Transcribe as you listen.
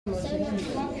طيب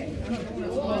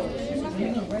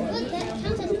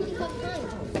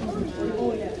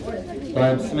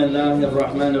بسم الله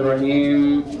الرحمن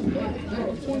الرحيم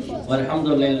والحمد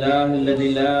لله الذي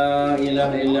لا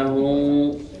إله إلا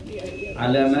هو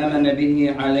على ما من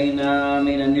به علينا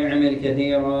من النعم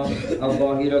الكثيرة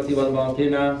الظاهرة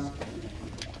والباطنة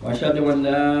وأشهد أن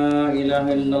لا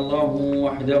إله إلا الله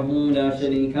وحده لا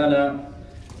شريك له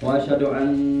وأشهد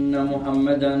أن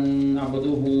محمدا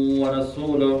عبده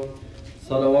ورسوله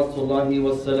صلوات الله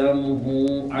وسلامه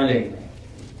عليه.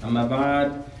 أما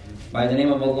بعد, by the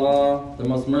name of Allah, the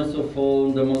most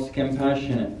merciful, the most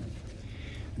compassionate,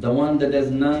 the one that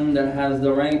there's none that has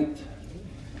the right,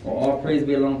 for all praise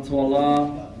belongs to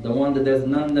Allah, the one that there's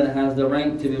none that has the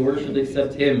right to be worshipped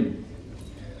except Him,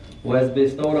 who has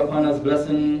bestowed upon us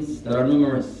blessings that are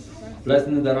numerous,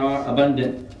 blessings that are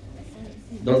abundant,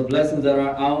 those blessings that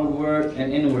are outward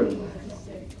and inward.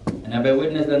 And I bear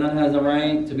witness that none has a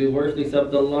right to be worshipped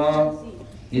except Allah.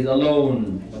 He's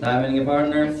alone, without having any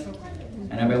partners.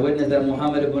 And I bear witness that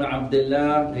Muhammad ibn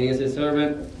Abdullah, he is his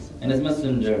servant and his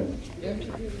messenger.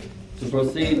 To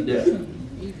proceed,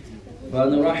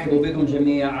 فنرحب بكم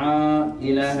جميعا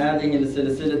إلى هذه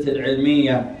السلسلة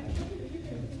العلمية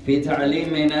في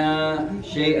تعليمنا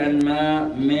شيئا ما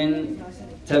من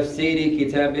تفسير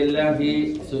كتاب الله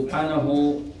سبحانه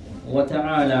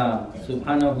وتعالى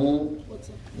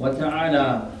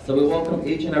So we welcome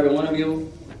each and every one of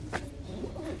you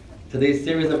to this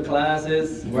series of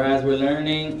classes, whereas we're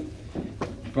learning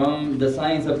from the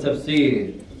science of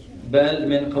Tafseer, بل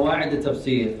من قواعد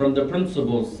التفسير, from the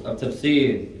principles of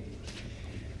Tafseer,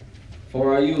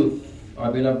 for our youth,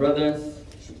 our beloved brothers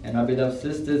and our beloved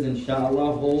sisters,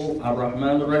 inshaAllah,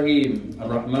 Ar-Rahman Ar-Rahim,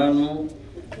 Ar-Rahman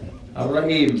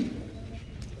Ar-Rahim.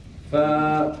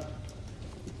 فهل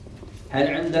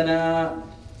عندنا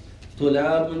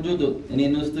طلاب جدد? Any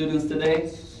new students today?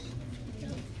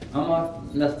 Amar,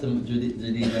 لست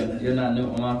جديدا. You're not new,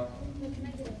 Amar.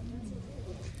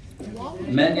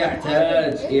 من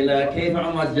يحتاج إلى كيف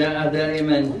عمر جاء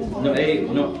دائما؟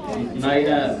 No,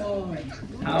 Naida.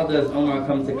 How does Omar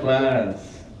come to class?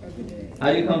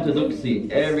 How do you come to Duxi?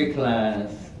 Every class.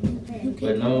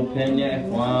 With no pen, ya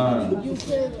ikhwan.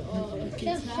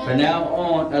 From now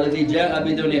on, الذي جاء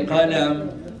بدون قلم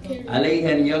عليه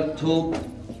أن يكتب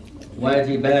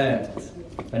واجبات.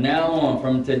 From now on,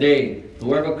 from today,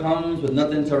 whoever comes with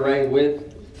nothing to write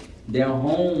with, their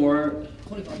homework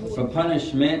for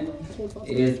punishment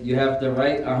is you have to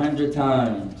write 100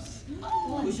 times.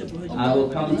 I will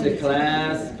come to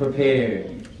class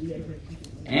prepared.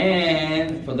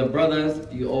 And for the brothers,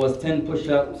 you owe us 10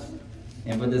 push-ups.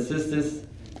 And for the sisters,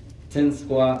 10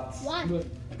 squats.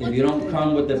 If you don't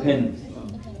come with the pen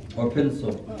or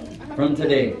pencil from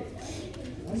today.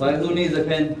 So who needs a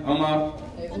pen? Omar?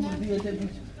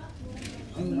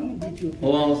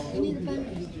 Who else?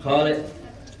 Khalid?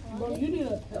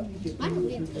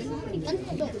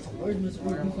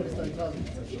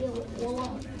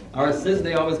 Our sisters,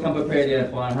 they always come prepared, yeah,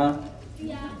 Juan, huh?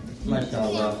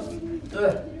 MashaAllah.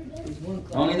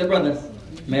 Only the brothers.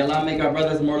 May Allah make our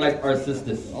brothers more like our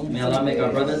sisters. May Allah make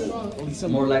our brothers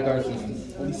more like our sisters.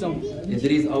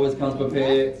 Idris always comes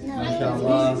prepared.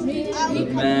 MashaAllah.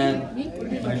 Luqman.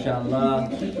 MashaAllah.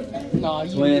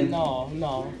 Twin.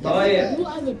 No. طيب.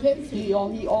 He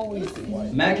always.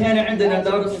 ما كان عندنا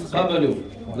درس قبله.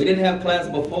 We didn't have class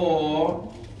before.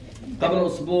 قبل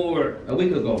أسبوع, a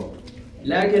week ago.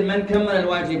 لكن من كمل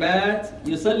الواجبات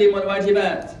يسلم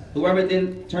الواجبات. Whoever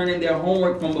didn't turn in their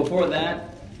homework from before that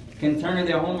can turn in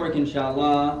their homework,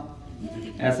 inshallah.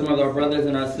 As some of our brothers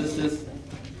and our sisters,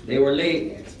 they were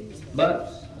late,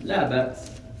 but la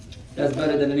bats. That's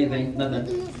better than anything, nothing.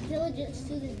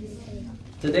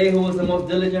 Today, who was the most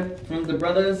diligent from the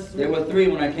brothers? There were 3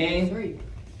 when I came.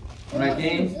 When I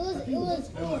came? 4.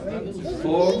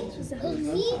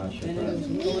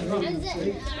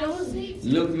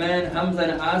 Luqman, Hamza,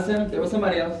 and Asim. There was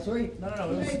somebody else. 3. No.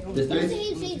 There's 3?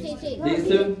 These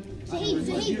 2?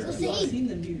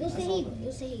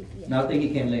 No, I think he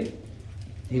came late.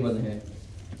 He wasn't here.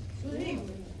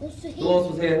 Who else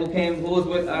was here? Who was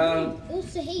with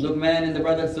Luqman and the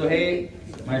brother Suhaib?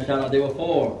 MashaAllah, they were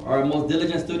 4. Our most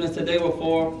diligent students today were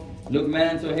 4.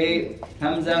 Luqman, Suhaib,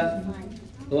 Hamza.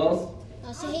 Who else?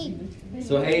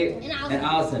 Suhaib and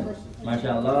Asim.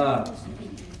 MashaAllah.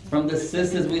 From the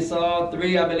sisters we saw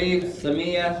 3, I believe.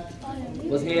 Samia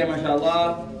was here,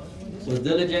 MashaAllah. Was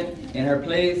diligent in her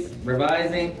place,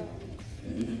 revising.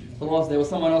 Who else? There was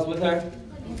someone else with her.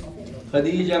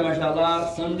 Khadija,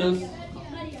 MashaAllah, Sundus,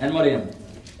 and Maryam.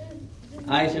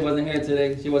 Aisha wasn't here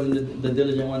today. She wasn't the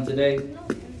diligent one today.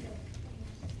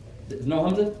 No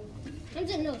Hamza?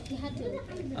 No, he had to.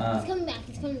 He's coming back.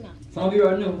 He's coming back. Some of you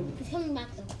are new. He's coming back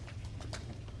though.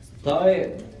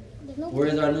 طيب. There's no. Where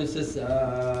is our new sis?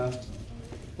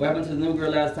 What happened to the new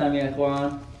girl last time, ya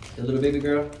ikhwan? The little baby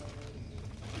girl?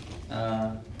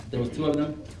 There was 2 of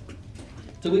them.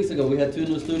 2 weeks ago we had 2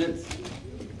 new students.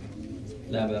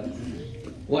 لا بأس.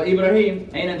 وإبراهيم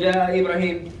أين جاء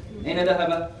إبراهيم؟ أين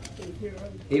ذهب؟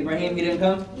 Ibrahim, he didn't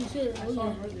come? You should.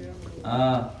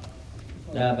 لا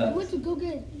I بأس. went to go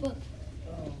get a book.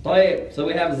 طيب, so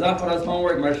we have Zahra's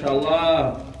homework,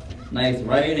 mashallah. Nice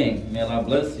writing. May Allah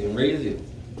bless you and raise you.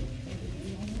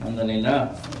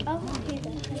 Alhamdulillah.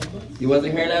 You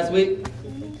wasn't here last week?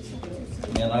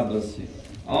 May Allah bless you.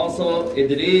 Also,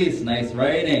 Idris, nice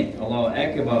writing. Allahu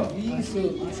Akbar.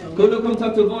 كلكم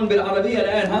تكتبون بالعربية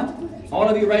الآن, huh? All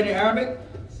of you write in Arabic?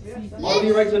 All of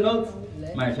you write your notes?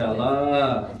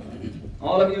 MashaAllah.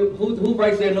 All of you, who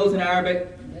writes their notes in Arabic?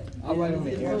 I write on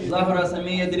the air. Zahra,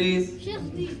 Sami, Idris.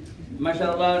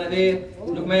 MashaAllah, Nadir.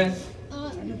 Lukman.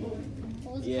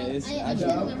 Yes. I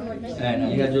No,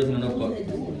 you got yours in the notebook.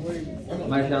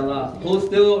 MashaAllah. Who's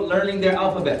still learning their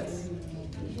alphabets?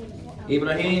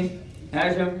 Ibrahim,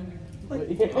 Hashim.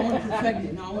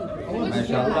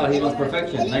 MashaAllah, he wants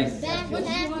perfection. Nice.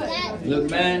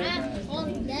 Lukman.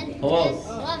 Oh,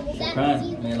 Shukran.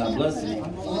 May Allah bless you.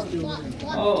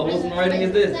 Oh, whose writing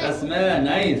is this? Asma,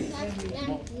 nice.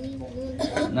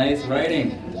 Nice writing.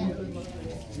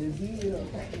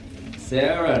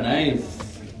 Sarah, nice.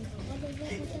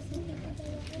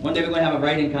 One day we're going to have a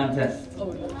writing contest.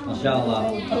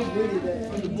 Inshallah.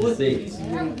 Let's see.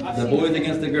 The boys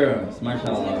against the girls.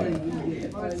 MashaAllah.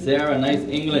 Sarah, nice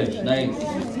English. Nice.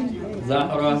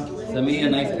 Zahra, Samia,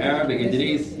 nice Arabic.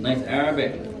 Idris, nice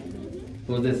Arabic.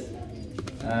 Who's this?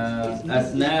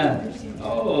 Asna.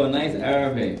 Oh, nice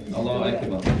Arabic. Allahu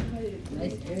Akbar.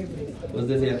 What's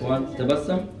this here?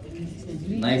 Tabassum?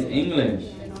 Nice English.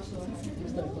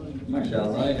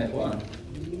 MashaAllah, ya ikhwan.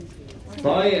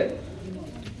 طيب.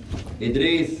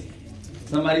 Idris.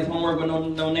 Somebody's homework with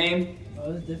no name?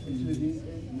 Oh, it's different.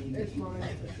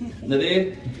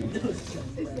 Nadir?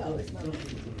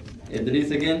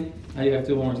 Idris again? How do you have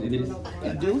 2 homeworks, Idris?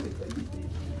 I do?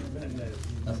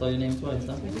 I saw your name twice,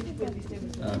 huh?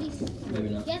 Maybe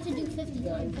not. You have to do 50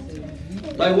 times.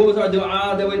 طيب, what was our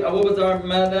dua? What was our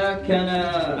ماذا كان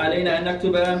علينا أن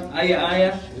نكتب أي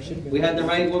آية? We had the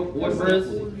right what verse?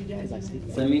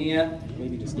 Samia.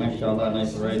 MashaAllah,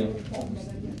 nice writing.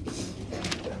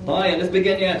 طيب, let's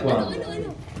begin, ya ikhwan.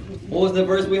 What was the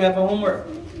verse we have for homework?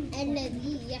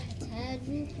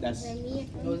 That's.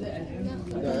 No,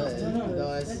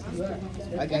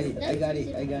 I got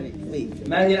it. Wait.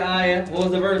 ما هي الآية? What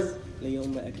was the verse?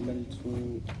 اليوم أكملت.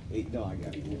 Wait, no, I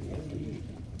got it.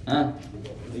 Huh?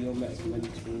 اليوم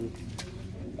أكملت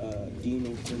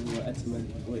دينكم وأتممت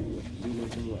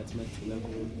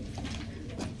لكم.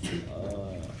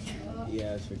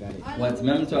 Yeah, I forgot it.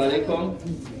 وأتممت عليكم.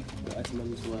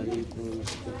 وأتممت عليكم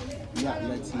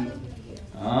نعمتي.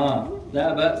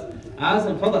 لا بأس.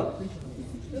 عاصم تفضل.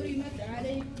 حرمت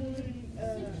عليكم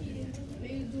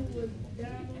البيض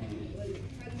والدم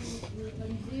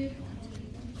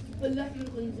واللحم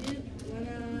الخنزير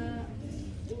وما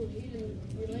أهل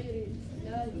بغير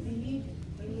الله به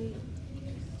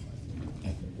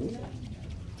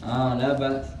لا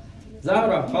بأس.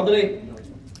 زهرة تفضلي. اليوم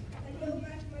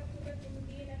أكملت لكم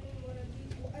دينكم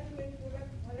وأتممت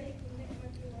عليكم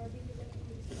نعمتي ورضيت لكم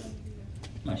الإسلام.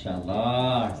 ما شاء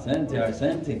الله. أحسنتي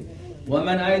أحسنتي.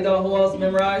 ومن أيضا who else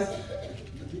memorized?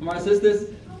 From our sisters?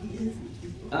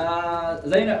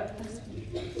 Zainab.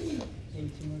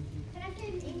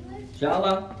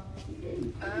 Inshallah.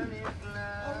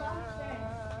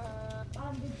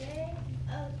 On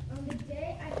the day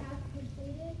I have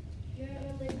completed your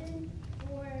religion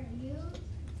for you,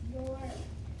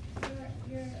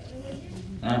 your religion,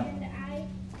 and I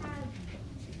have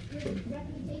good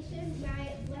reputation, my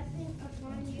blessing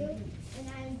upon you, and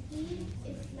I am pleased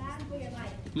Islam for your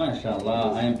life. MashaAllah.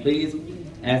 I am pleased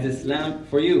as Islam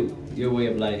for you, your way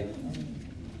of life.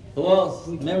 Who else?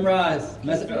 Memorize.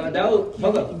 Dawood,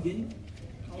 تفضل.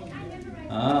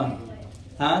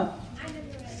 Huh?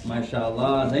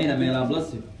 MashaAllah. Zainab, may Allah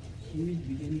bless you.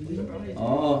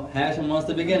 Oh, Hashim wants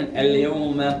to begin.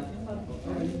 اليوم.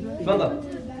 تفضل.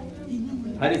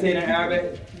 How do you say it in Arabic?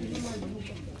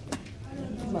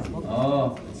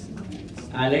 Oh.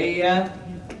 علي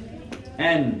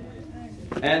أن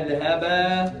أذهب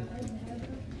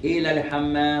إلى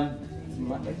الحمام.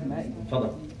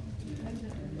 تفضل.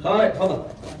 خالد تفضل.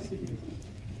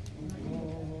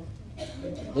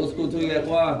 اسكتوا يا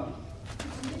إخوان.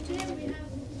 We have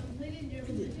completed your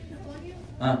religion upon you.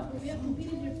 We have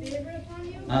completed your favor upon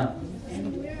you. And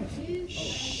we are pleased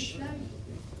Islam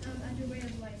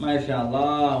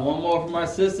MashaAllah. One more from our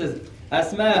sisters.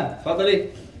 Asma, Fadli.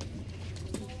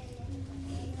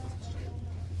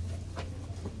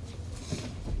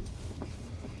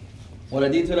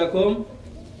 ورديت لكم.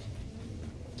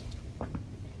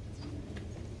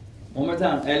 One more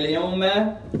time. اليوم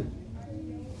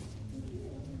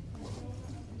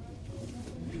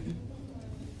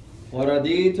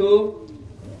ورضيت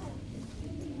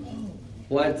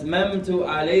وأتممت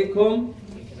عليكم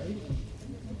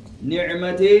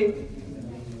نعمتي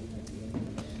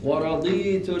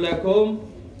ورضيت لكم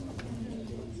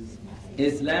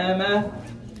إسلام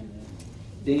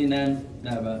دينا.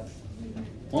 لا بأس.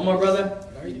 One more brother.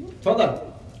 تفضل.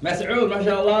 مسعود ما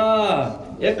شاء الله.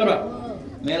 اقرأ.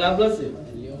 May Allah bless you.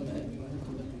 اليوم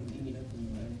أكملت لكم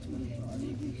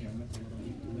دينكم وأتممت عليكم نعمتي ورضيت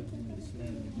لكم الإسلام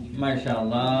دينا. ما شاء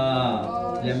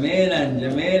الله. جميلا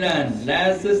جميلا.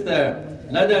 Last sister.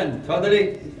 لدن تفضلي.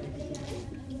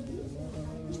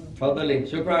 تفضلي.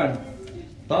 شكرا.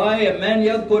 طيب من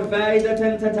يذكر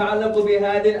فائدة تتعلق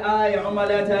بهذه الآية؟ عمر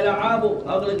لا تلعبوا.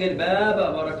 أغلق الباب.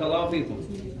 بارك الله فيكم.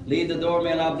 Lead the door.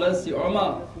 May Allah bless you.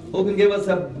 Umar, who can give us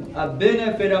a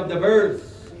benefit of the verse?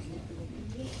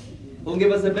 Who can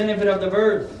give us a benefit of the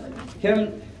verse? كم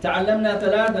تعلمنا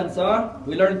ثلاثا صح?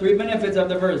 We learned 3 benefits of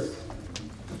the verse.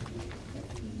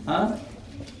 Huh?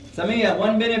 Samia,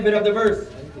 1 benefit of the verse.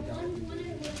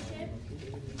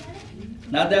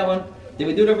 Not that one. Did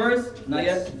we do the verse? Not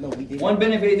yet. No, we did. 1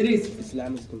 benefit, Idris.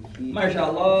 Islam is complete.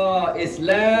 MashaAllah.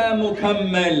 Islam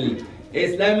mukammal.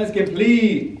 Islam is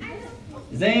complete.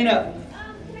 Zainab.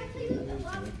 Can I tell you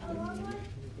a long one?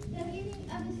 The meaning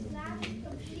of Islam is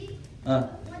complete.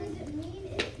 What does it mean?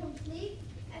 It's complete.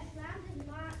 Islam does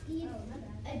not eat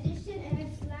addition, and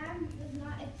Islam does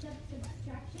not accept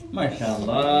subtraction.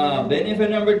 MashaAllah. Benefit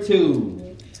number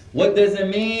 2. What does it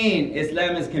mean?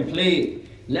 Islam is complete.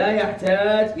 لا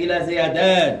يحتاج إلى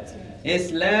زيادات.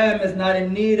 Islam is not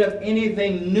in need of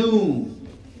anything new.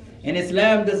 And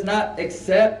Islam does not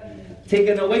accept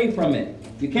taken away from it.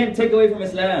 You can't take away from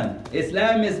Islam.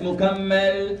 Islam is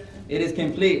mukammal. It is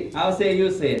complete. I'll say it, you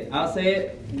say it. I'll say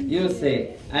it, you say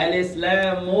it.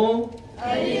 Al-Islamu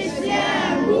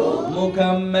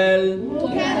mukammal.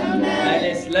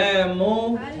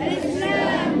 Al-Islamu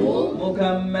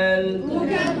mukammal.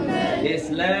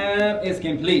 Islam is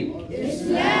complete.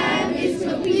 Islam is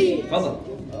complete. Fadl.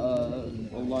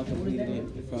 Allah completed it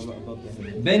from above the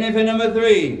heaven. Benefit number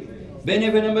 3.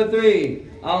 Benefit number 3.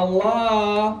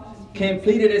 Allah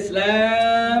completed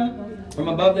Islam from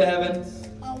above the heavens.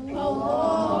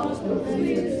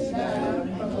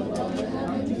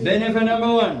 Benefit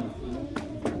number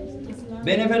 1.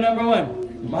 Benefit number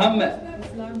 1. Muhammad.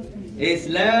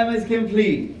 Islam is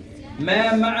complete.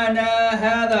 ما معنى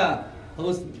هذا?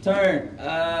 Whose turn?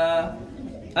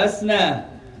 Asna.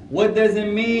 What does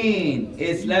it mean?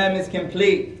 Islam is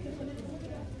complete.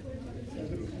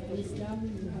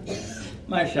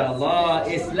 MashaAllah.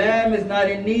 Islam is not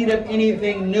in need of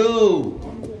anything new.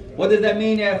 What does that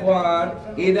mean, ya ikhwan?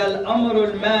 إذا الأمر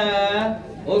الماء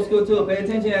اسكتوا. Pay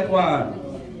attention, ya ikhwan.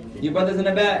 You brothers in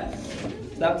the back,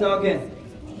 stop talking.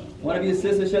 One of you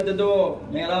sisters, shut the door.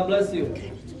 May Allah bless you.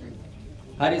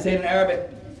 How do you say it in Arabic?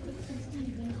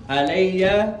 علي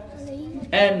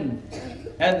أن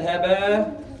أذهب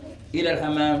إلى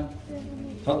الحمام.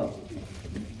 تفضل.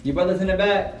 You brothers in the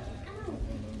back,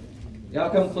 y'all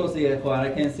come closer here, ikhwan.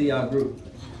 I can't see y'all group.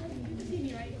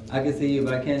 I can see you,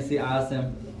 but I can't see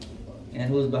Asim. And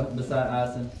who's beside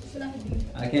Asim?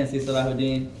 I can't see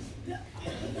Salahuddin.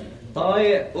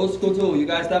 طيب اسكتوا. You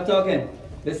guys stop talking.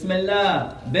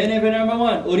 Bismillah. Benefit number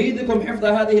 1. أريدكم حفظ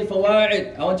هذه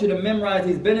الفوائد. I want you to memorize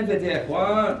these benefits here,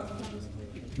 ikhwan.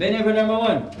 Benefit number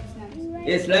 1.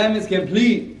 Islam is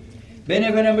complete.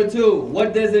 Benefit number 2.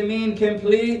 What does it mean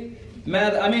complete?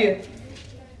 ماذا أمير? It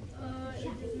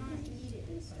does not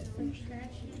need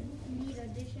subtraction, need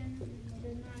addition,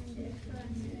 does not need extra.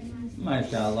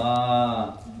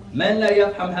 MashaAllah. من لا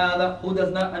يفهم هذا? Who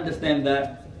does not understand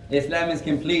that? Islam is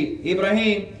complete.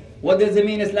 Ibrahim, what does it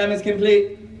mean Islam is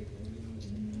complete?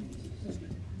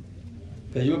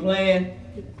 Because you were playing.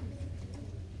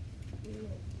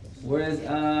 Where is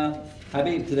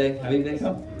Habib today? Habib didn't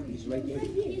come? He's right there.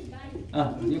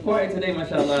 You're quiet today,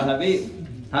 mashallah, Habib.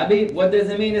 Habib, what does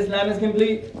it mean Islam is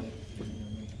complete?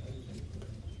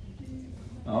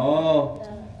 Oh.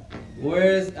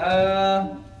 Where's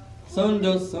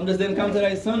Sundus? Sundus didn't come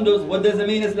today. Sundus, what does it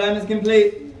mean Islam is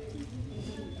complete?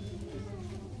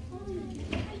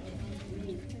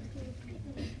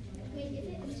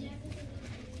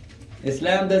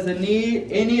 Islam doesn't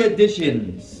need any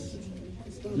additions.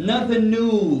 Nothing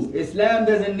new. Islam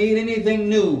doesn't need anything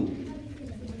new.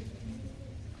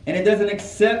 And it doesn't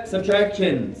accept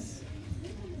subtractions.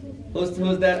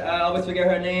 Who's that? I always forget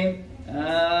her name.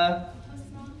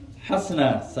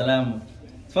 Hasna. Salam.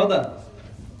 Tfadal.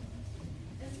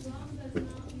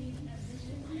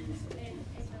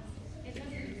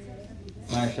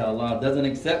 MashaAllah. Doesn't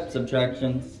accept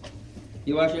subtractions.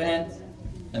 You wash your hands?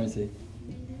 Let me see.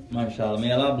 MashaAllah.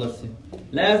 May Allah bless you.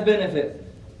 Last benefit.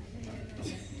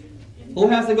 Who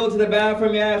has to go to the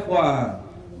bathroom, ya ikhwan?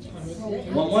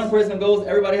 When one person goes,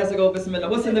 everybody has to go, bismillah.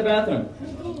 What's in the bathroom?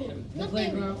 The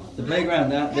playground. The playground.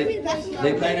 Now, they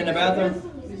playing in the bathroom?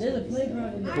 There's a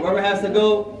playground. Whoever has to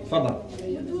go, fadal.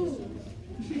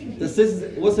 The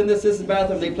sisters, what's in the sisters'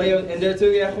 bathroom? They play in there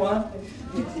too, ya ikhwan?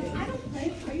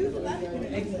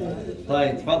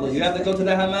 Right, fadal. You have to go to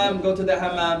the hammam, go to the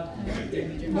hammam.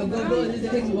 Go, there's an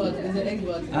Xbox. There's an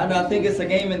Xbox. I don't know, I think it's a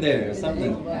game in there or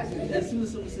something.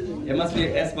 It must be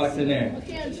an Xbox in there.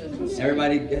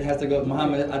 Everybody has to go.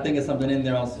 Muhammad, I think it's something in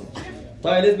there also.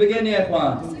 Alright, let's begin, ya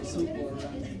ikhwan.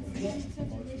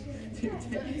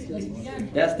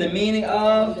 That's the meaning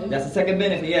of, that's the second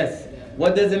benefit, yes.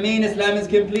 What does it mean Islam is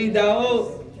complete,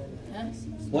 Dawood?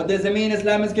 What does it mean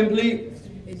Islam is complete?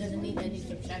 It doesn't need any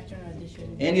subtraction or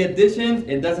addition. Any additions?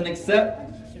 It doesn't accept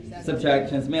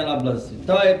subtractions. May Allah bless you.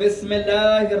 طيب,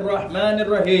 Bismillahir Rahmanir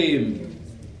Rahim.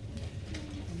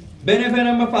 Benefit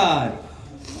number 5.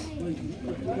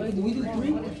 Wait, do we do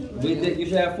 3? You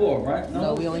should have 4, right?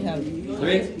 No, we only have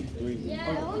 3? Yeah.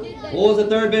 What was the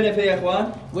third benefit,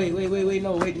 Ikhwan? Wait,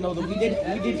 no, we did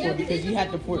 4 because you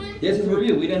had the 4. This is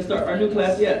review. We didn't start our new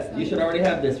class yet. You should already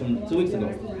have this from 2 weeks ago.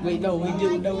 Wait, no, we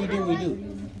do.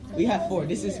 We have 4.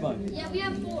 This is fun. Yeah, we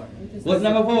have 4. What's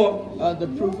number 4? The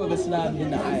proof of Islam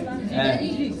in the ayah.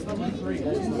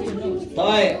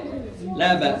 طيب.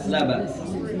 لا بأس, لا بأس.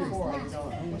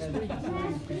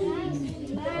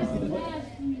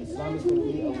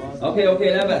 Okay,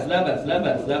 لا بأس, لا بأس, لا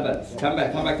بأس, لا بأس. Come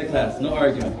back to class. No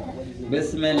arguing.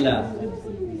 Bismillah.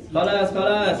 خلاص,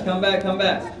 come back.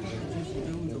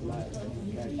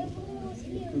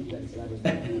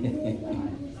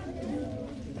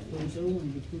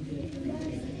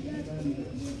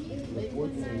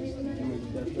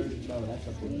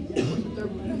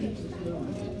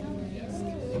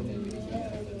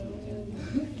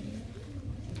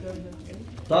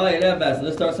 طيب, لا بأس.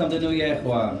 Let's start something new, يا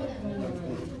إخوان.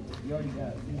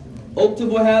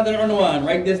 اكتبوا هذا العنوان.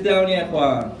 Write this down, يا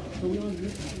إخوان.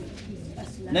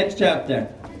 Next chapter.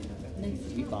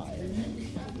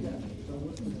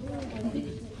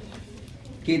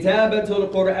 كتابة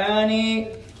القرآن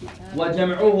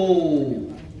وجمعه.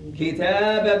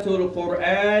 كتابة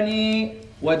القرآن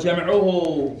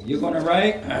وجمعه. You're going to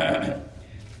write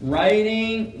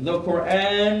writing the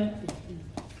Quran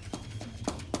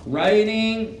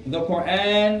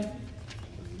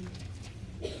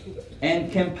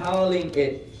and compiling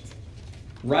it.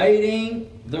 Writing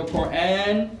the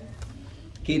Quran,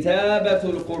 كتابة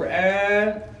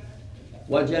القرآن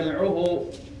وجمعه.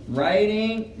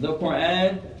 Writing the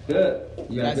Quran. Good.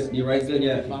 You write good,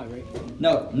 yeah. 5, right?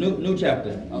 No, new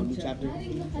chapter. Oh, new chapter.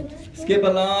 Skip a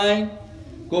line.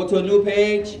 Go to a new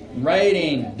page.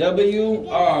 Writing.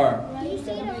 W-R.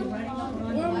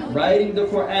 Writing the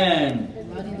Quran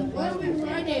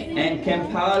and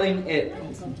compiling it.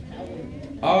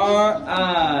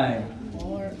 R-I.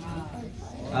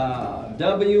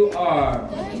 W-R.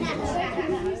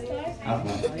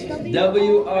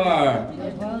 W-R.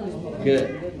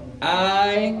 Good.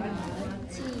 I-T-I-N-G.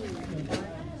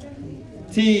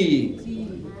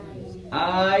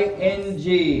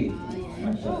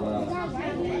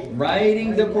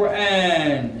 Writing the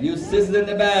Quran. You sisters in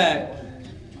the back.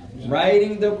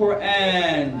 Writing the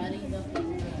Quran.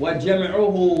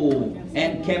 وَجَمْعُهُ.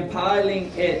 And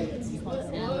compiling it.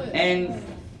 And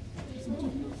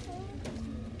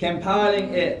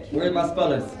compiling it. Where's my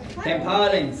spellers?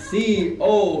 Compiling. C-O-M-P-L-Y-I-N-G.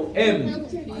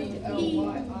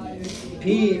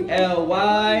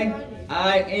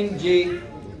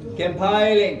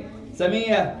 Compiling.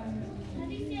 Samia.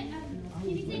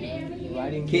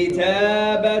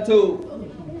 كتابة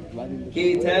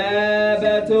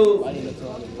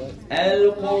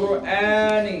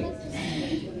القرآن.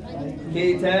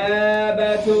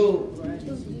 كتابة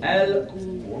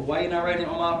Why are you not writing,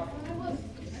 Omar?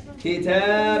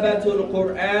 كتابة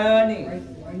القرآن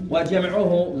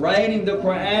وجمعه. Writing the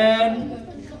Quran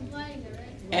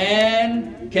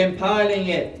and compiling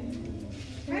it.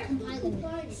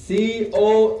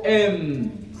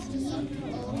 C-O-M.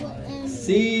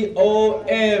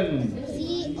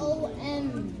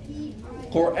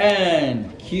 Quran.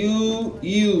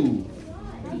 Q-U.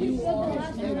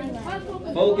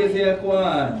 Focus here,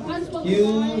 Quran.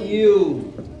 Q-U-R.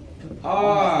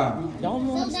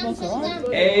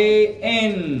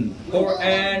 A-N.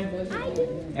 Quran.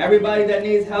 Everybody that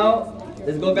needs help,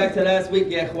 let's go back to last week,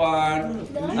 ya ikhwan.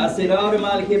 As-sigar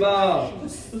ma'al kibar.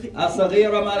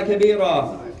 As-saghira ma'al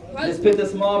kabira. Let's put the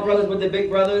small brothers with the big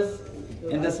brothers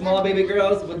and the small baby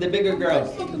girls with the bigger girls.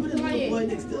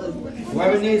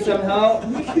 Whoever needs some help,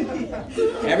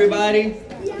 everybody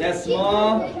that's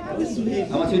small, I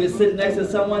want you to sit next to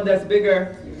someone that's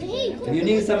bigger. If you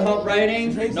need some help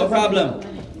writing, no problem.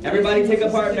 Everybody take a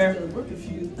partner.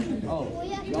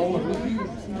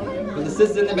 With the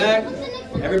sisters in the back,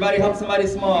 everybody help somebody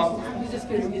small.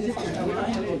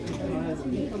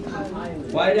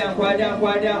 Quiet down, quiet down,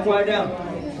 quiet down, quiet down.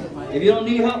 If you don't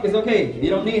need help, it's okay. If you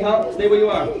don't need help, stay where you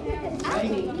are.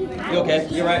 You okay?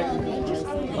 You're right.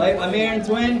 Like Amir and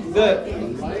Twin, good.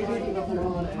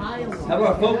 Have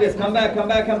our focus. Come back, come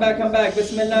back, come back, come back.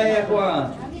 Bismillah ya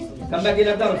ikhwan. Come back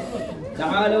ila dars.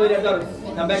 Ta'alu ila dars.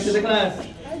 Come back to the class.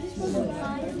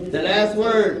 The last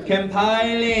word,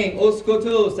 compiling.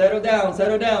 Uskutu. Settle down,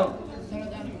 settle down.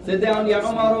 Sit down, ya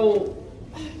Umaru.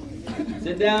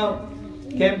 Sit down.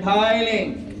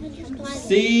 Compiling.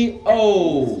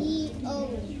 C-O-M.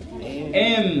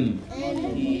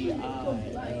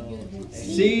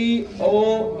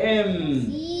 C-O-M.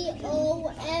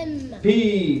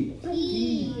 P-I-L-I-N-G.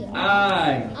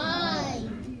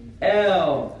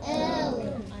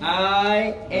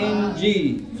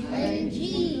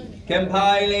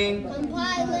 Compiling.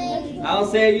 I'll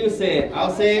say it, you say it.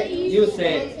 I'll say it, you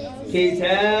say it.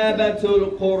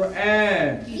 Kitabatul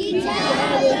Quran.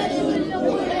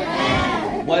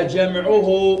 وجمعه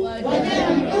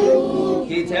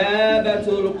كتابة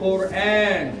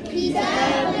القرآن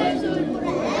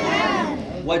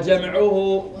وجمعه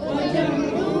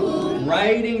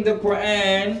writing the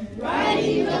Quran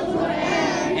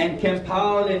and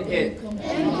compiling it.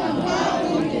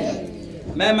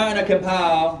 ما معنى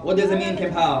compile? What does it mean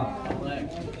compile?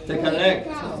 To collect,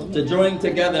 to join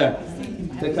together,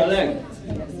 to collect.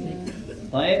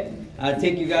 Right? I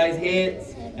take you guys'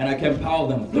 heads and I compile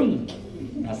them.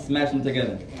 I smash them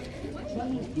together.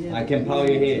 I compile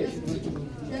your heads.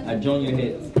 I join your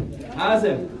heads.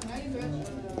 Azim.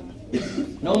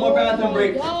 No more bathroom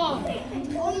breaks.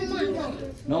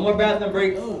 No more bathroom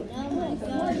breaks.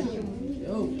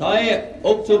 طيب.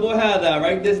 اكتبوا هذا.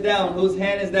 Write this down. Whose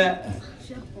hand is that?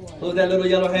 Who's that little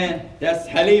yellow hand? That's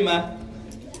Halima.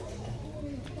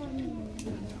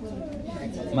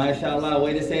 MashaAllah.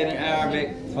 Way to say it in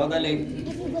Arabic. Tafadali.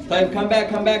 طيب. Come back.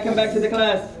 Come back. Come back to the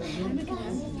class.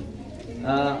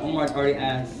 Umar already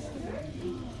asked.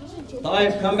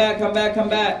 طيب, come back, come back, come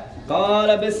back.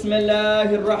 قال بسم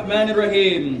الله الرحمن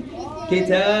الرحيم.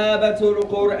 كتابة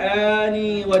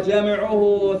القرآن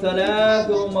وجمعه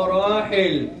 3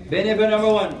 مراحل. Benefit number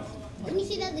 1. Let me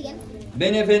see that again.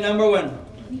 Benefit number 1.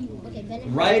 Okay, benefit.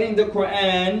 Writing the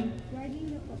Quran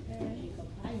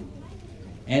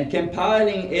and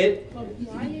compiling it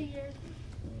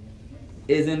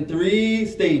is in 3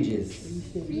 stages.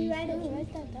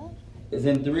 Is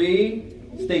in 3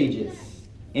 stages.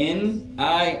 N-I-N-3.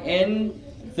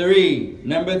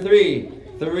 Number 3.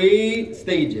 3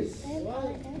 stages.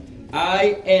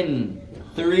 I-N.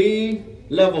 3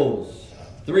 levels.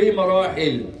 3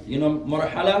 marahil. You know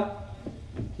marhala?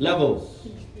 Levels.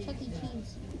 Chuck E.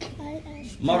 Cheese.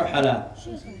 Marhala.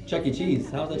 Chuck E. Cheese.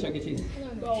 How's that Chuck E. Cheese?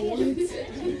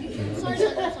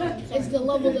 It's the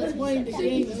level that's playing the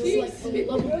game. It's like the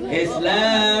level.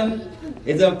 Islam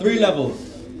is of 3 levels.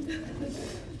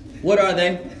 What are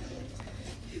they?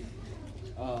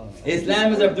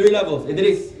 Islam is of 3 levels.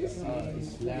 Idris.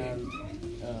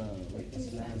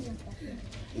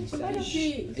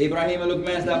 Ibrahim and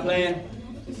Luqman, stop playing.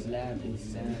 Islam,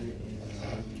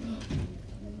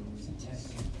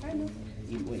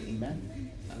 wait, Iman?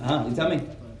 You tell me.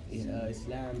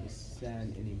 Islam, Ihsan,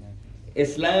 and Iman.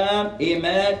 Islam,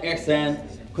 Iman, Ihsan.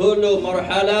 كل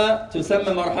مرحلة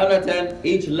تسمى مرحلة.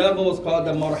 Each level is called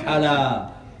the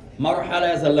marhala.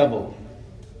 Marhala is a level.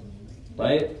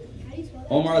 Right?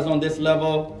 Omar is on this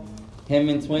level. Him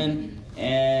and Twin.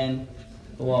 And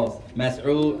who else?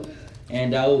 Mas'ud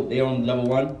and Daoud. They're on level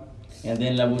 1. And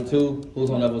then level 2. Who's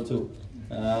on level 2?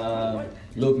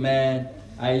 Luqman,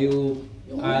 Ayub,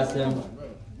 Asim.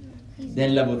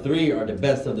 Then level 3 are the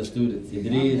best of the students.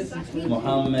 Idris,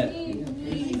 Muhammad,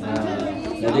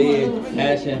 Nadir,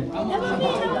 Hashim.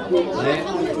 Right?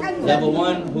 Level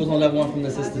 1, who's on level 1 from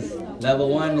the sisters? Level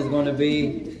 1 is going to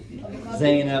be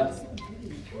Zainab.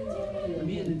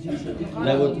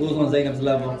 Level, who's on Zainab's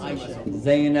level?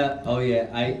 Zainab. Oh yeah,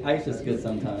 Aisha's good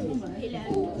sometimes.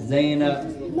 Zainab.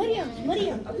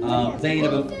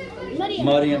 Zainab.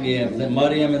 Maryam, yeah.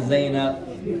 Maryam and Zainab.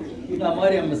 No,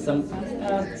 Maryam is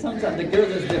sometimes the girls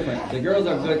is different. The girls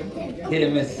are good hit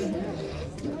and miss.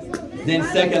 Then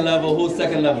second level, who's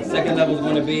second level? Second level is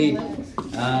going to be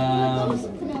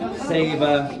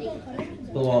Saba.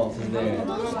 Who else is there?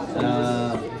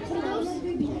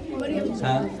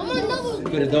 I'm on level.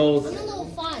 Good at those. I'm on level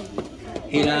 5.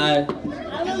 Hilal.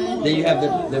 Then you have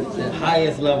the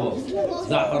highest level.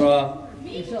 Zahra,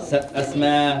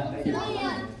 Asma,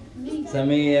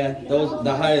 Samia. Those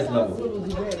the highest level.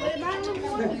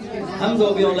 Hamza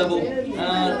will be on level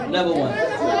 1.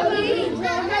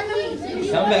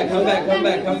 Come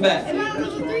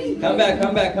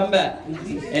back.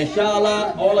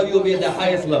 Inshallah, all of you will be at the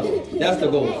highest level. That's the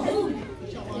goal.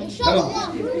 Come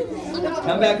on.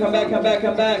 Come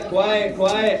back.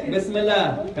 Quiet.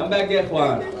 Bismillah. Come back,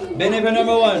 Ikhwan. Benefit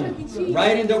number 1.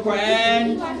 Writing the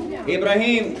Quran.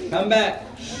 Ibrahim, come back.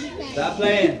 Stop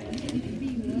playing.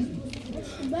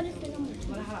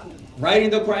 Writing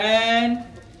the Quran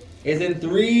is in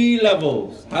 3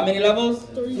 levels. How many levels?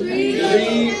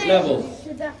 3 levels.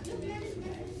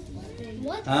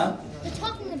 What? Huh? They're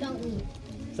talking about me.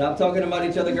 Stop talking about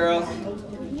each other, girls.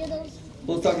 Hear those?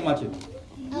 Who's talking about you?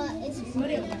 It's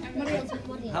Mariam.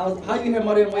 How you hear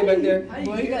Mariam way back there?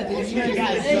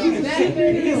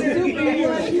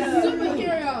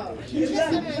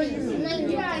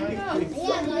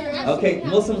 Okay,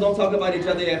 Muslims don't talk about each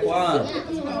other, Ikhwan.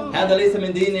 هذا ليس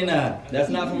من ديننا. That's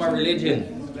not from our religion.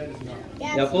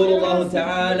 يقول الله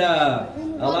تعالى,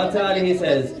 Allah Ta'ala, He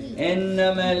says,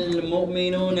 إنما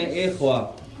المؤمنون إخوة.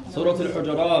 Surah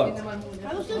Al-Hujurat.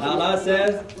 Allah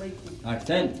says,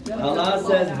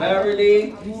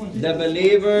 verily, the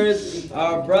believers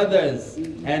are brothers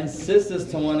and sisters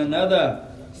to one another.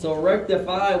 So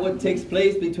rectify what takes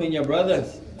place between your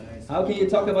brothers. How can you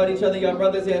talk about each other, your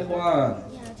brothers, ya ikhwan?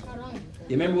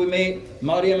 You remember we made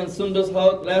Mariam and Sunda's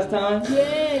hug last time?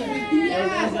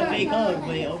 Yeah. That's a fake hug,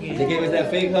 but okay. They gave us that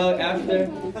fake hug after.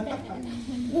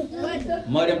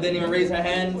 Mariam didn't even raise her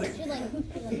hands.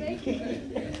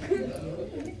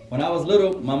 When I was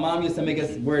little, my mom used to make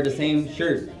us wear the same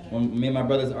shirt. When me and my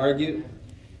brothers argued,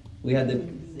 we had to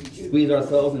squeeze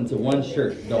ourselves into one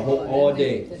shirt all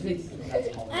day.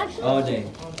 All day.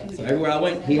 So everywhere I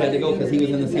went, he had to go because he was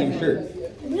in the same shirt.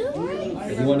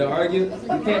 If you want to argue,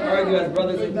 you can't argue as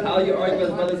brothers. How you argue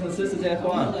as brothers and sisters,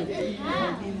 Ikhwan?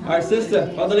 Our sister,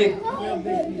 Fadli.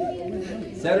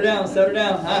 Settle down,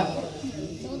 huh?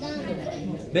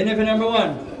 Benefit number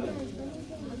 1.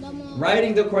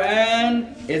 Writing the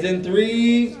Quran is in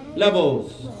 3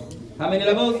 levels. How many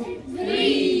levels?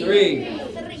 3.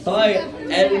 طيب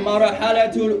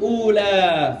المرحلة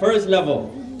الأولى. First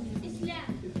level.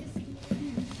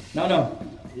 No.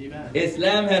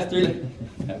 Islam has 3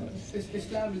 levels.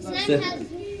 Islam has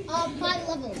 5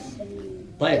 levels.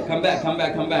 طيب come back.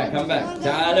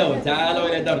 تعالوا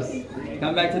إلى الدرس.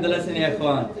 Come back to the lesson, يا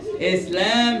إخوان.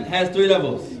 Islam has 3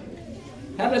 levels.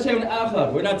 هذا شيء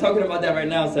آخر. We're not talking about that right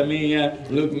now, Samia,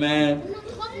 Luke, man. We're not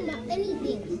talking about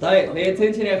anything. طيب, pay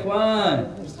attention, يا إخوان.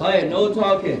 طيب, no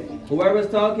talking. Whoever's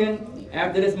talking,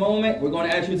 after this moment, we're going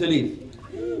to ask you to leave.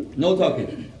 No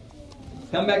talking.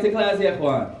 Come back to class, يا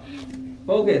إخوان.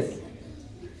 Focus.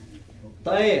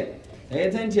 طيب, pay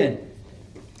attention.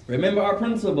 Remember our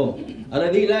principle.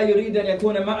 الذي لا يريد أن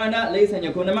يكون معنا ليس أن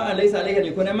يكون معنا ليس عليه أن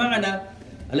يكون معنا.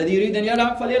 الذي يريد أن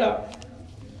يلعب فليلعب.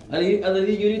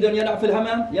 الذي يريد أن يلعب في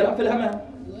الحمام يلعب في الحمام.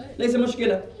 ليس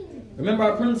مشكلة. Remember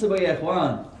our principle, يا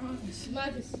إخوان.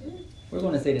 We're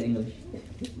going to say it in English.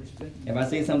 If I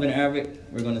say something in Arabic,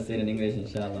 we're going to say it in English,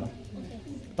 inshallah.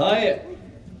 طيب.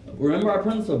 Remember our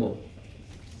principle.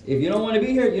 If you don't want to be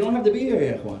here, you don't have to be here,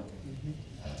 يا إخوان.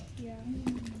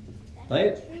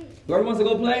 طيب. Whoever wants to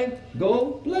go play,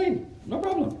 no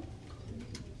problem.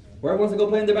 Whoever wants to go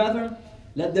play in the bathroom,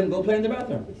 let them go play in the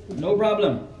bathroom. No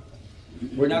problem.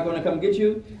 We're not going to come get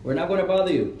you. We're not going to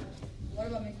bother you. What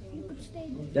about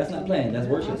making That's not playing. That's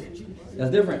worship.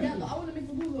 That's different. I want to make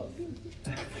a wudu.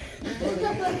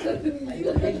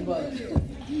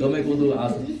 Go make wudu,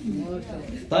 awesome.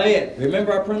 طيب,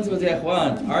 remember our principles, ya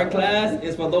ikhwan. Our class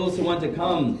is for those who want to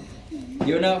come.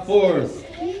 You're not forced.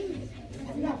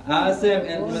 Asim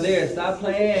and Nadir, stop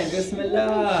playing.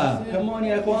 Bismillah. Come on,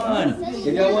 ya ikhwan.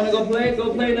 If y'all want to go play,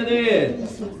 Nadir.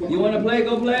 You want to play,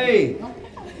 go play.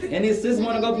 Any sisters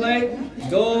want to go play?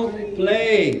 Go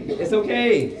play. It's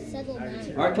okay.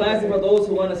 Our class is for those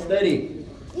who want to study.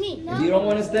 If you don't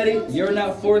want to study, you're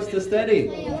not forced to study.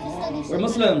 We're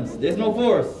Muslims. There's no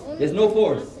force.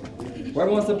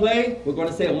 Whoever wants to play, we're going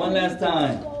to say it one last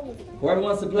time. Whoever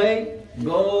wants to play,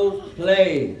 go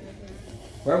play.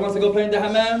 Whoever wants to go play in the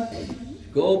hammam,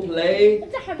 go play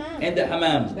in the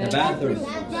hammam, the bathroom.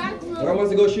 Whoever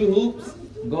wants to go shoot hoops,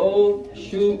 go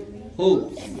shoot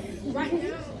hoops.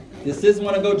 The sisters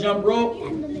want to go jump rope,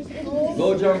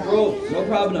 no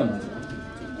problem.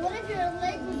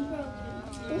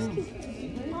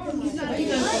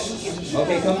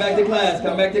 Okay, come back to class.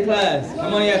 Come back to class.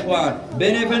 Come on, ya ikhwan.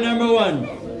 Benefit number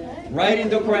 1. Writing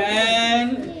the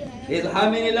Quran is how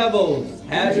many levels?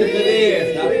 Hashim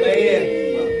Nadir. Stop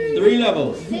playing. 3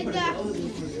 levels.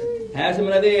 Hashim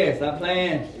Nadir. Stop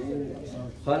playing.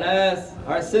 Khalas.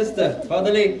 Our sister.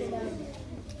 Fadali.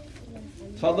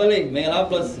 Fadali. May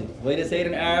Allah bless you. Way to say it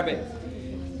in Arabic.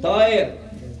 طيب.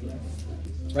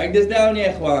 Write this down,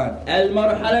 ya ikhwan.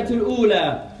 Al-marhalatul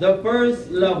ula. The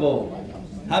first level.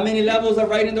 How many levels of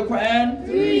writing the Quran?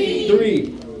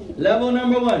 3. Level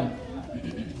number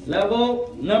 1.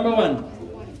 Level number 1.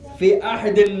 في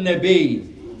عهد النبي.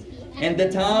 In the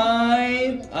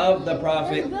time of the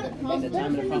Prophet.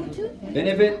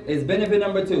 Benefit is benefit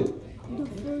number 2.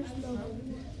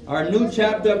 Our new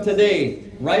chapter of today.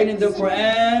 Writing the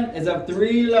Quran is of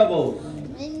 3 levels.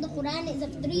 In the Quran is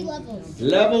of 3 levels.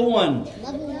 Level 1.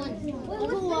 Level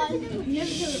 1.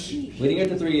 We didn't get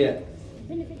to 3 yet.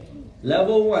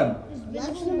 Level 1.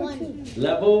 Level 1.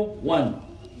 Level 1.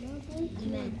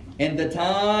 Amen. In the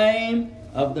time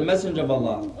of the Messenger of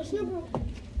Allah.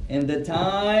 In the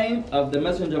time of the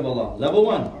Messenger of Allah. Level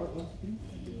 1.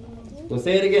 We'll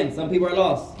say it again. Some people are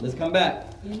lost. Let's come back.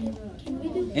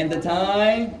 In the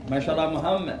time, mashallah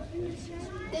Muhammad.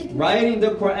 Writing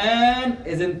the Quran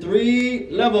is in 3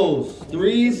 levels,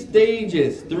 3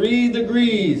 stages, 3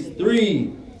 degrees,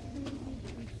 3.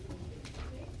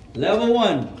 Level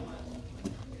 1.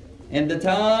 In the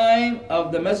time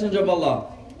of the Messenger of Allah.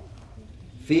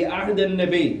 في عهد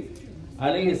النبي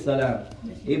عليه السلام.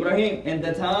 Ibrahim, in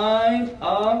the time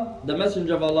of the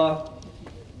Messenger of Allah.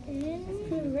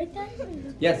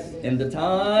 Yes, in the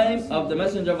time of the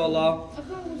Messenger of Allah.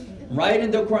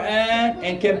 Writing the Quran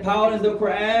and compiling the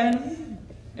Quran.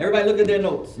 Everybody look at their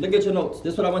notes. Look at your notes.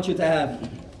 This is what I want you to have.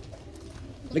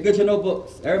 Look at your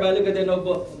notebooks. Everybody look at their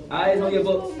notebooks. Eyes on your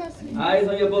books. Eyes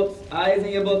on your books. Eyes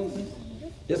on your books.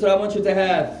 This is what I want you to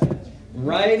have.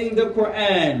 Writing the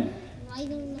Quran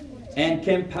and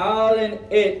compiling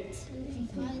it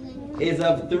is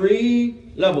of 3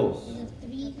 levels.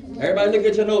 Everybody look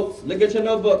at your notes. Look at your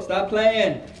notebooks. Stop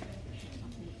playing.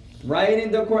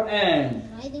 Writing the Quran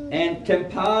and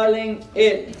compiling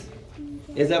it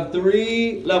is of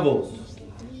 3 levels.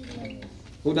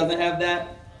 Who doesn't have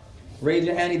that? Raise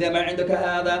your hand. إذا ما عندك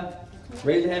هذا.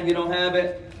 Raise your hand if you don't have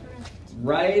it.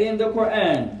 Writing the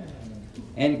Quran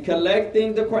and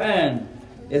collecting the Quran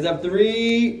is of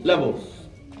 3 levels.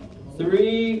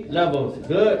 3 levels.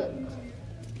 Good.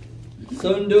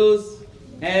 Sundus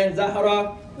and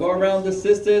Zahra, go around the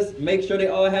sisters. Make sure they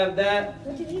all have that.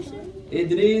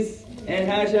 Idris and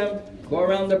Hashim, go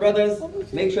around the brothers.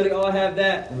 Make sure they all have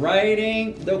that.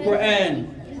 Writing the Quran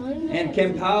and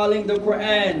compiling the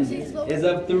Quran is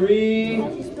of 3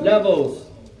 levels.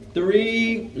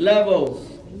 3 levels.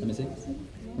 Let me see.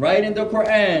 Writing the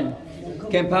Quran,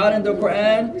 compiling the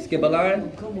Quran, skip a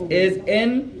line, is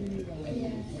in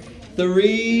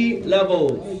 3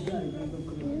 levels.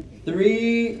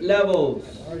 3 levels.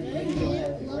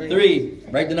 3.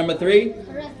 Write the number 3.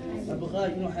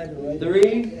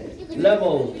 3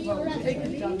 levels.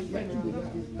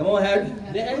 Come on, Hashim.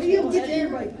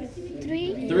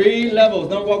 3 levels.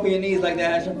 Don't walk on your knees like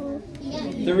that, Hashim.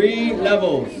 3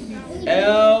 levels.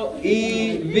 L-E-V-E-S.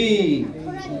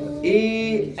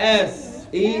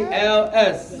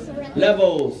 E-L-S.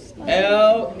 Levels.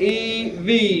 L-E-V-E-L-S.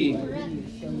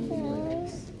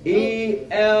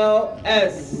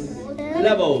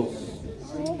 Levels.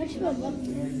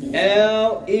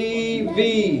 L-E-V-E-L-S.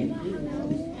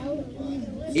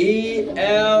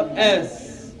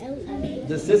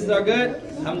 The sisters are good?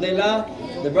 Alhamdulillah.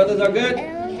 The brothers are good?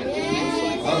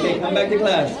 Okay, come back to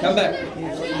class. Come back.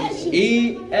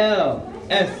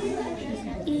 E-L-S.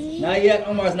 Not yet,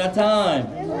 Omar. It's not time.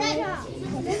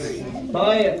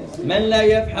 طيب. من لا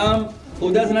يفهم.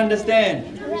 Who doesn't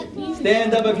understand?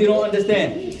 Stand up if you don't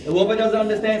understand. Whoever doesn't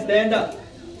understand, stand up.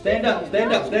 Stand up,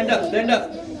 stand up, stand up, stand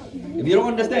up. If you don't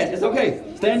understand, it's okay.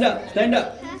 Stand up, stand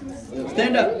up.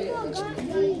 Stand up.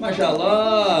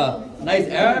 MashaAllah. Nice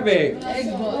Arabic.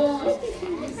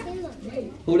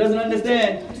 Who doesn't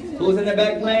understand? Who's in the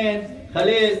back playing?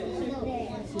 Khalid.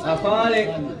 Afalik.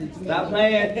 Stop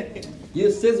playing. You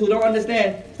sis who don't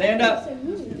understand, stand up.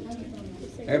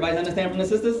 Everybody understand from the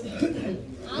sisters?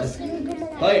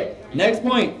 Okay, next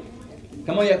point.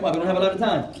 Come on, Yaquab, we don't have a lot of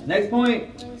time. Next point.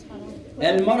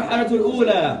 Al-marhalatul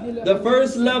ula. The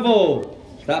first level.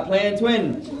 Stop playing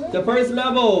twin. The first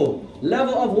level.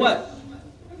 Level of what?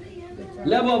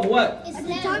 Level of what?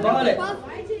 Call it.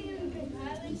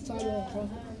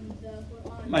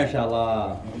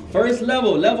 MashaAllah. First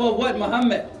level. Level of what,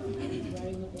 Muhammad?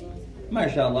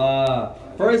 MashaAllah.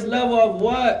 First level of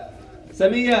what?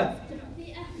 Samia.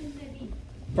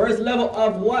 First level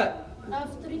of what?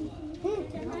 Of 3.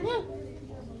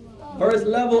 First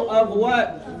level of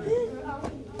what?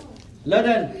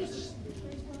 Ladan.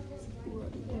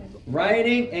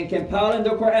 Writing and compiling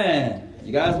the Quran.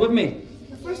 You guys with me?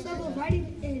 The first level of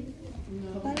writing is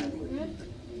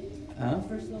Huh?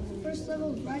 first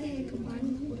level of writing and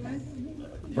combining the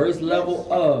Quran. First level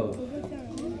of.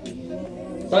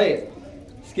 Say it.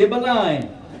 Skip a line.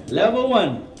 Level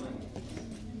 1.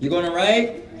 You're going to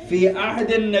write fi ahd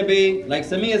nabi, like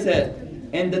Samia said,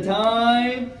 in the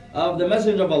time of the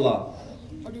Messenger of Allah.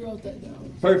 Already wrote that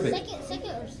down. Perfect. Second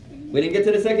or We didn't get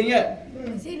to the second yet.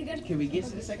 Say it again. Can we get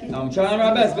to the second? I'm trying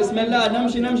my best. Bismillah.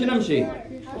 Namshi, namshi, namshi.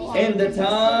 In the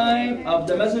time of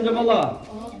the Messenger of Allah.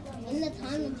 in the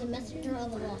time of the Messenger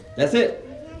of Allah. That's it.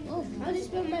 Oh, How do you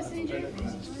spell messenger?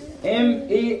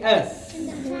 M-E-S. in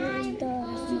the time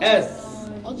of S.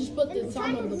 I'll just put the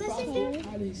time of the Messenger? prophet.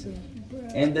 How do you say it?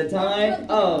 In the time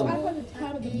I of put the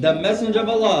time of the the Messenger of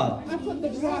Allah. I put the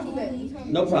prophet.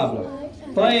 No problem.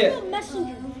 Play it.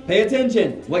 Messenger. Pay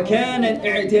attention. وكان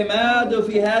الاعتماد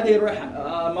في هذه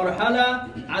المرحلة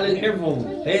على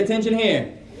الحفظ. Pay attention here.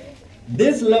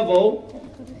 This level,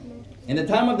 in the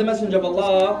time of the Messenger of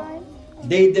Allah,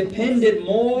 they depended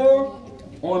more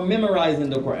on memorizing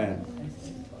the Quran.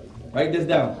 Write this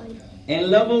down. In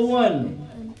level 1,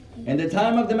 in the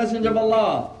time of the Messenger of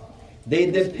Allah, they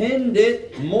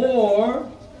depended more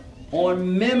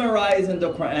on memorizing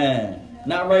the Quran,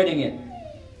 not writing it.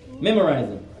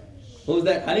 Memorizing. Who's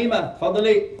that? Halima,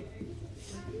 Fadli.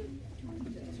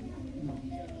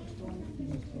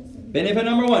 Benefit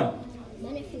number 1.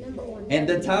 Benefit number 1. In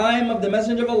the time of the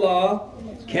Messenger of Allah,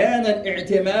 كان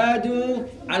الاعتماد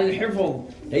على الحفظ.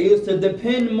 They used to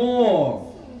depend more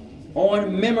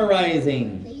on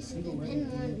memorizing. They used to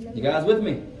depend on You guys with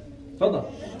me?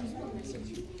 Fadl.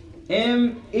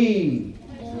 M-E.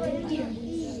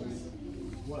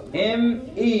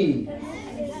 M-E.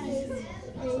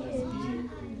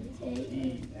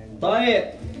 طيب.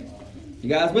 You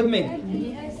guys with me?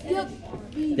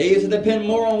 They used to depend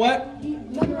more on what?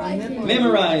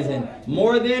 Memorizing.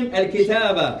 More than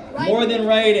al-kitaba. More than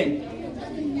writing.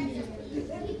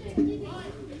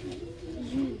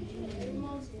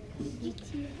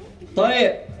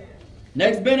 طيب.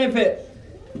 Next benefit.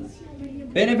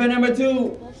 Benefit number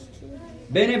 2.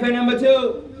 Benefit number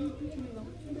 2.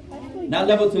 Not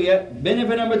level 2 yet.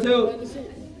 Benefit number 2.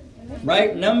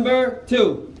 Right? Number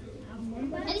 2.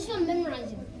 I just want to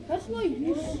memorize it. That's why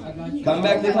you. Come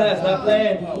back to class. Stop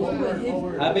playing.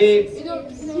 Habib.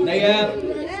 Nayab.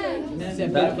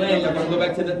 Stop playing. You're going to go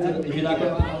back to the if you're not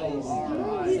going to.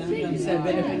 You said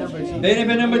benefit number 2.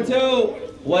 Benefit number 2.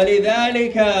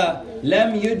 ولذلك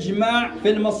لم يجمع في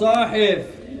المصاحف.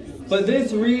 For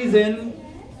this reason,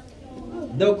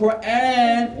 the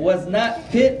Quran was not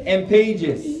put in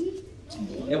pages.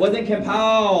 It wasn't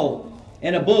compiled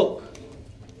in a book.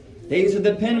 They used to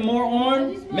depend more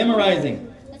on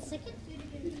memorizing. That's second.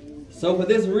 So for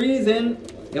this reason,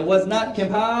 it was not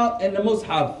compiled in the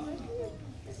Mus'haf.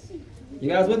 You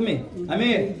guys with me?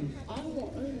 Amir.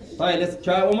 Alright, let's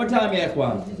try it one more time, ya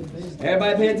ikhwan.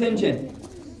 Everybody pay attention.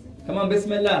 Come on,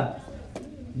 Bismillah.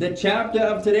 The chapter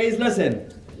of today's lesson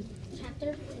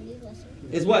Chapter today's lesson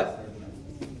is what?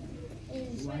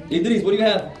 is Idris, what do you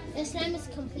have? Islam is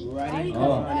complete. Writing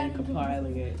Oh. and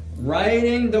compiling it.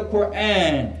 Writing the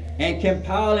Quran and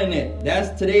compiling it.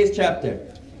 That's today's chapter.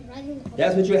 Writing the Quran.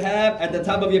 That's what you have at the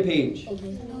top of your page.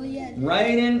 Oh yeah.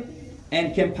 Writing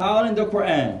and compiling the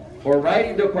Quran. Or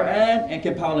writing the Quran and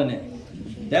compiling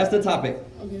it. That's the topic.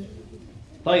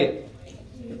 Play it.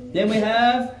 Then we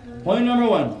have point number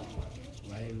 1.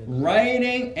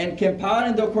 Writing and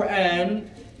compiling the Quran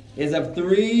is of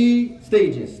 3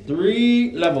 stages,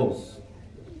 3 levels.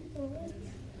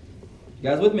 You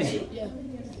guys with me? Yeah.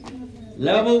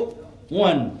 Level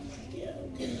 1.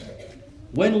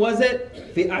 When was it?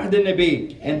 في عهد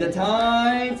النبي. In the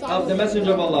time of the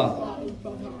Messenger of Allah.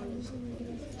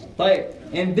 طيب.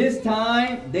 In this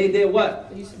time, they did what?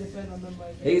 They used to depend on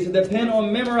memorizing. They used to depend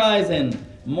on memorizing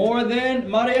more than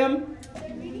Maryam,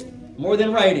 more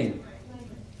than writing.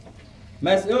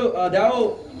 Mas'ud,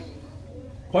 Dawood.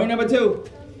 Point number 2.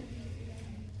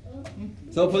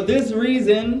 So for this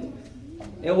reason,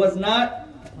 it was not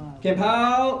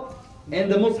compiled in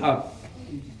the Mus'haf.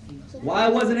 Why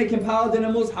wasn't it compiled in the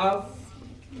Mus'haf?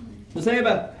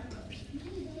 Nusayba.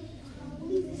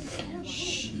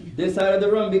 Shh. This side of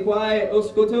the room, be quiet.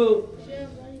 Uskutu.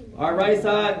 Our right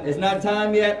side, it's not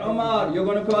time yet. Omar, you're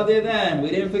going to call the adhan. We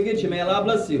didn't forget you. May Allah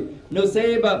bless you.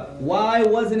 Nusayba, why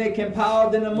wasn't it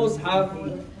compiled in the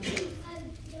Mus'haf?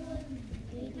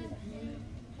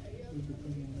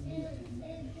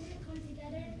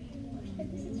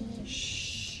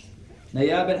 Shh.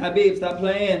 Nayab and Habib, stop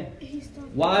playing.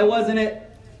 Why wasn't it?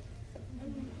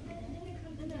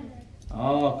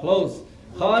 Oh, close.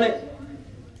 Khalid.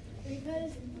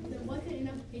 Because there wasn't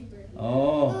enough paper.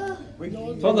 Oh.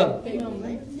 Further. They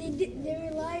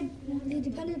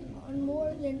depended on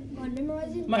more than on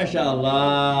memorizing.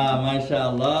 MashaAllah,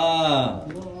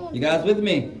 MashaAllah. You guys with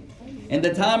me? In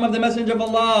the time of the Messenger of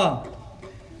Allah,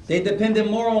 they depended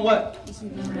more on what?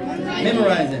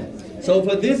 Memorizing. So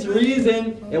for this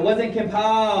reason, it wasn't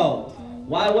compiled.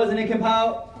 Why wasn't it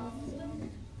compiled?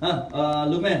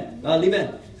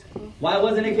 Liban. Why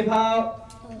wasn't it compiled?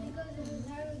 Because at the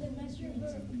time of the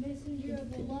messenger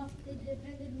of Allah, they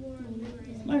depended more on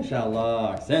memorizing.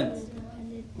 MashaAllah. Sense.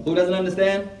 Who doesn't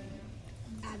understand?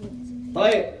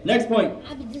 Tayyip. Next point.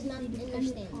 Abid does not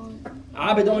understand.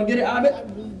 Abid don't get it, Abid?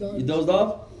 You dozed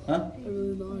off? Huh? I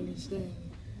really don't understand.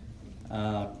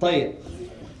 طيب.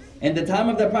 In the time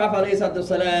of the Prophet عليه الصلاة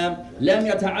والسلام لم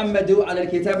يتعمدوا على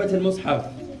الكتابة المصحف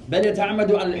بل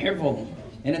يتعمدوا على الحفظ.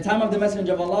 In the time of the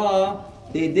Messenger of Allah,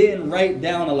 they didn't write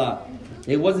down a lot.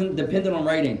 They wasn't dependent on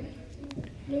writing.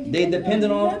 They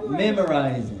depended on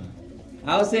memorizing.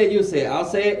 I'll say it, you say it. I'll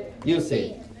say it, you say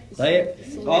it. طيب.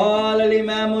 قال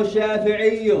الإمام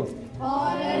الشافعي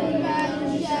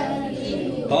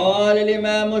قال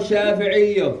الإمام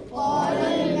الشافعي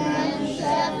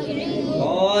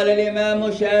قال الإمام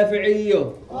الشافعي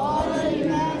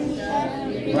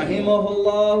رحمه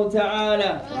الله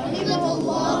تعالى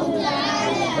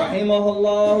رحمه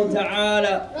الله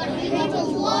تعالى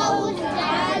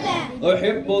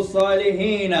أحب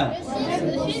الصالحين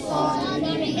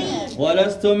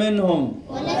ولست منهم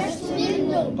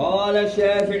قال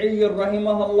الشافعي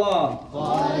رحمه الله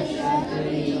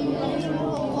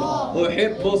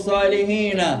أحب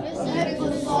الصالحين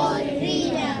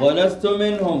ولست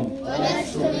منهم.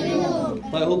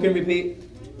 But who can repeat?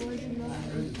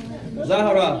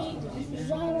 Zahra.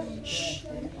 Shh.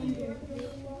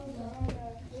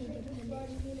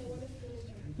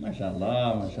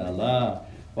 MashaAllah, MashaAllah.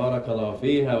 Barakallahu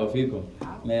fiha wa fikum.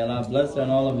 May Allah bless her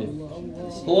and all of you.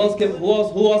 Who else can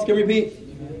repeat?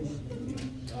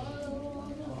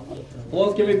 Who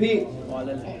else can repeat?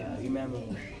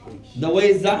 The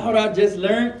way Zahra just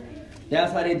learned,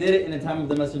 that's how they did it in the time of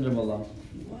the Messenger of Allah.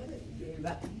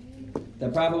 The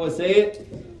Prophet would say it,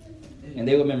 and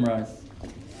they would memorize.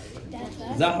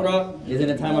 Zahra is in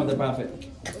the time of the Prophet.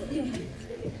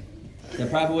 The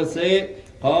Prophet would say it.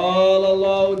 قال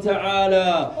الله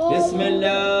تعالى بسم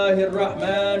الله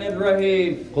الرحمن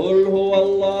الرحيم قل هو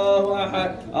الله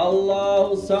أحد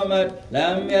الله الصمد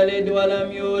لم يلد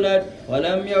ولم يولد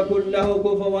ولم يكن له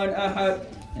كفوا أحد.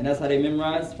 And that's how they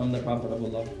memorized from the Prophet of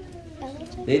Allah.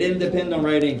 They didn't depend on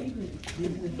writing.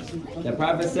 The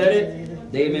Prophet said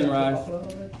it, they memorized.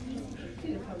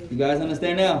 You guys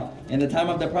understand now? In the time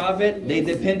of the Prophet, they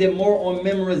depended more on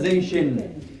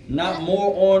memorization, not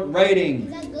more on writing.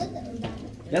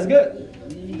 That's good.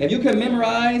 If you can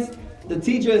memorize, the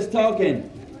teacher is talking,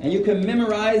 and you can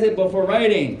memorize it before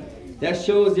writing, that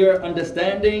shows your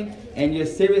understanding and your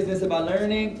seriousness about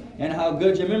learning and how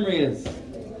good your memory is.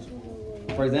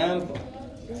 For example,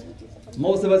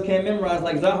 most of us can't memorize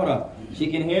like Zahra. She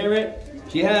can hear it,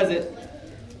 she has it.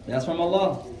 That's from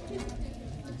Allah.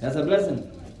 That's a blessing.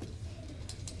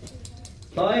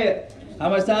 Tayyip. How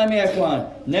much time, ya ikhwan?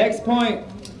 Next point.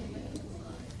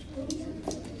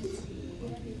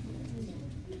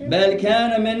 بل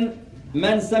كان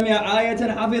من سمع آية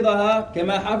حفظها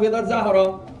كما حفظت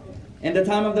زهرة. In the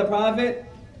time of the Prophet,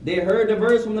 they heard the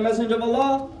verse from the Messenger of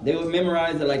Allah, they would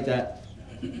memorize it like that.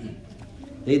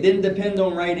 They didn't depend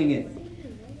on writing it.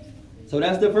 So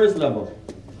that's the first level.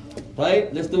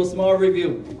 Right? Let's do a small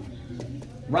review.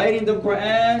 Writing the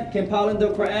Quran, compiling the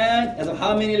Quran, as of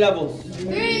how many levels?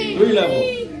 Three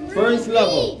levels. First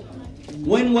level.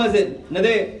 When was it?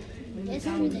 Nadir?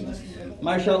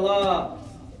 MashaAllah.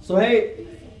 So hey,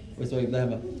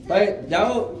 right?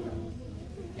 Dawood.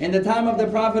 In the time of the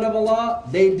Prophet of Allah,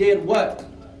 they did what?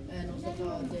 And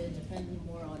also they depended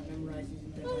more on memorizing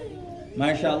their writing.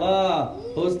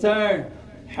 MashaAllah. Whose turn?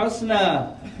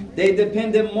 Husna. They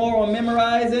depended more on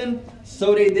memorizing,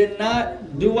 so they did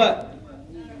not do what?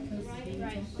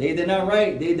 They did not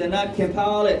write. They did not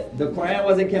compile it. The Quran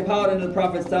wasn't compiled in the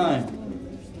Prophet's time.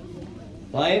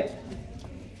 Right?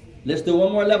 Let's do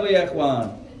one more level, ya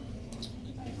ikhwan.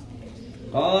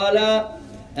 قال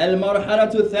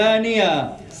المرحلة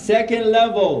الثانية. Second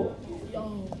level.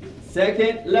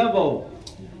 Second level.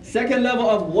 Second level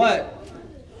of what?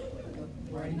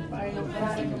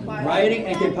 Writing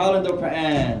and compiling the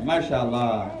Quran.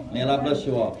 MashaAllah. May Allah bless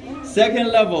you all.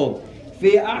 Second level.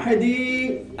 في عهد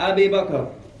أبي بكر.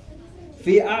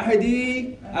 في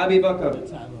عهد Abi Bakr.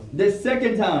 The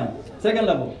second time, second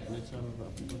level.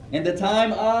 In the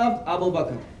time of Abu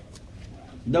Bakr.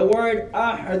 The word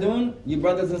ahadun, you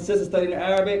brothers and sisters studying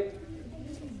Arabic,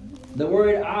 the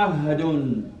word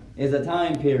ahadun is a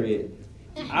time period.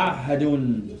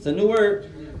 Ahadun. It's a new word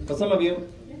for some of you.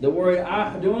 The word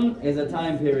ahadun is a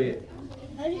time period.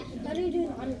 How do you do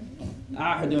it?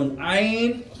 Ahadun.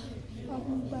 Ain.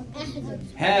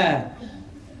 Ha.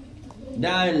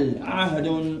 Dal.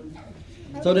 Ahadun.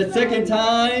 So the second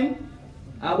time,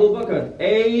 Abu Bakr.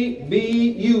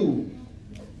 A-B-U.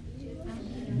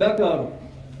 Bakr.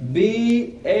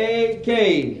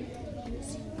 B-A-K.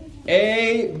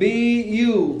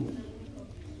 A-B-U.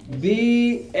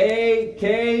 B-A-K-R.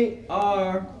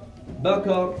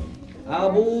 Bakr.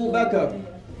 Abu Bakr.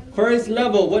 First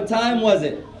level, what time was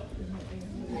it?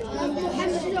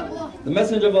 The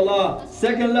Messenger of Allah.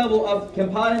 Second level of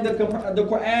compiling the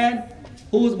Quran.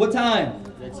 What time?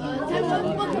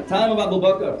 Time of Abu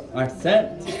Bakr.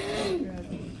 Ahsant.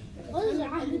 What does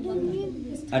ahadun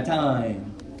mean? A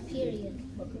time. Period.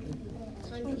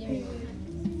 Time period.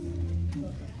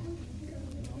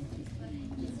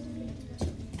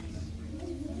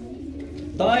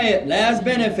 طيب, last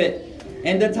benefit.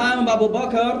 In the time of Abu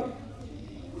Bakr,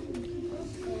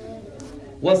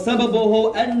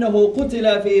 وسببه أنه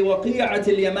قتل في وقيعة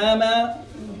اليمامة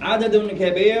عدد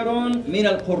كبير من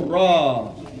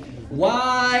القراء.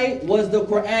 Why was the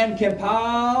Quran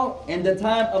compiled in the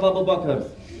time of Abu Bakr?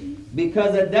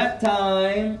 Because at that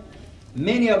time,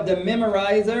 many of the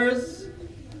memorizers,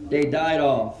 they died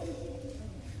off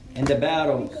in the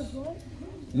battles.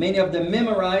 Many of the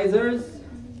memorizers,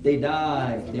 they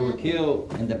died. They were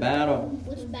killed in the battle.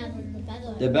 Which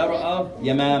battle? The battle of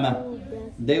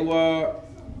Yamama. They were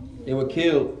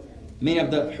killed. Many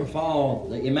of the hufal,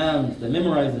 the imams, the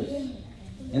memorizers.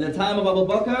 In the time of Abu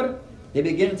Bakr, they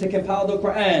began to compile the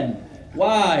Quran.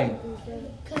 Why?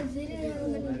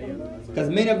 Because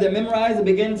many of the memorizers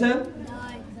began to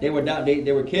they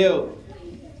were killed.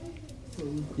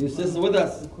 You sisters with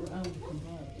us?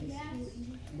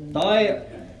 طيب.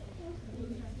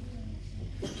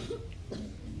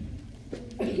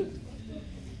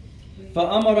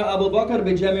 فأمر أبو بكر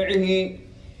بجمعه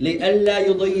لئلا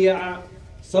يضيع.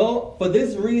 So for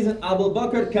this reason, Abu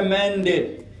Bakr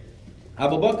commanded.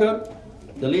 Abu Bakr,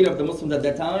 the leader of the Muslims at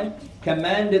that time,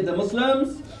 commanded the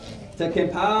Muslims to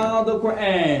compile the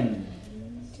Quran.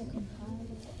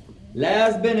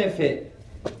 Last benefit.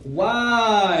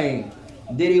 Why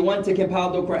did he want to compile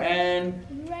the Quran?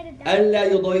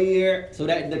 ألا يضيع, so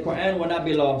that the Quran will not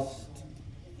be lost.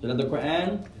 So that the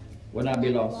Quran will not be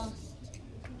lost.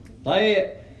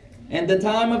 طيب. In the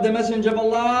time of the Messenger of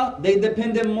Allah, they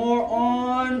depended more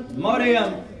on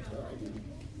Maryam.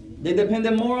 They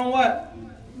depended more on what?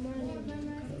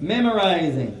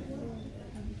 Memorizing.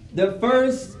 The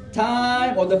first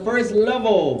time or the first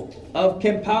level of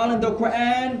compiling the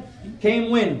Quran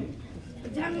came when?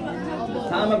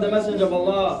 Time of the Messenger of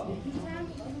Allah.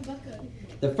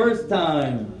 The first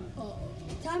time.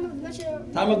 Time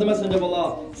of the Messenger of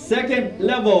Allah. Second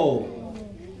level.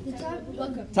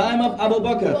 Time of Abu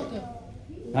Bakr.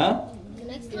 Huh? The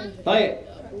next time? طيب.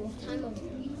 Time of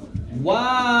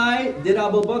Why did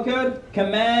Abu Bakr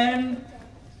command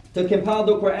to compile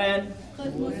the Quran?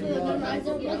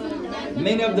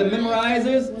 Many of the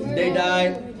memorizers, they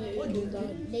died.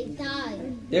 They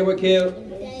died. They were killed.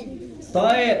 Dead.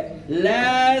 طيب.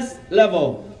 Last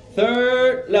level.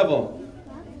 Third level.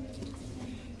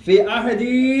 في عهد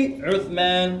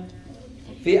عثمان.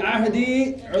 في عهد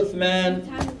عثمان.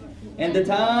 In the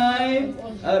time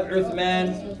of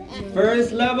Uthman.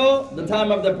 First level, the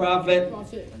time of the Prophet.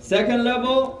 Second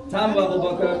level, time of Abu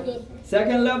Bakr.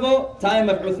 Second level, time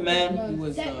of Uthman.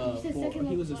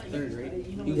 He was his third, right?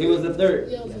 He was the third.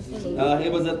 He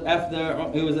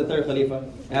was the third Khalifa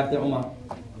after Umar.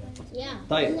 Yeah.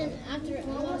 طيب. And then after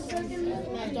Umar,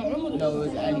 No, it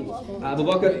was Ali. Abu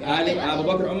Bakr, Ali, Abu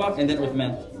Bakr, Umar, and then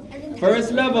Uthman.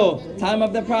 First level, time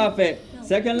of the Prophet.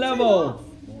 Second level.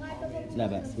 La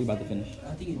bas, we about to finish.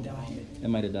 I think it died. It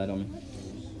might have died on me.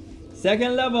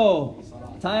 Second level,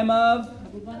 time of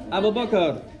Abu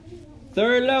Bakr.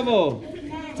 Third level,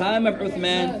 time of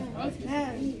Uthman.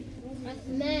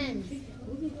 man.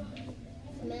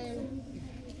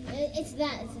 It's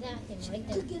that thing right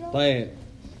there. طيب.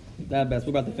 La bas, we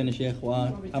about to finish here,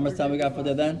 Ikhwan. How much time we got for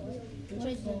the then?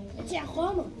 It's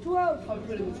Yaqama.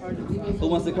 12. Who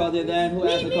wants to call the then? Who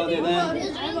asked to call the then?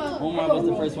 Umar was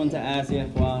the first one to ask, yeah,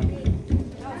 Ikhwan.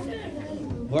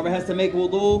 Whoever has to make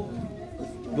wudu,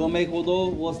 go make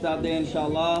wudu. We'll stop there,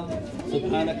 inshallah.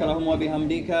 سبحانك اللهم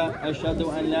وبحمدك أشهد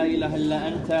أن لا إله إلا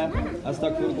أنت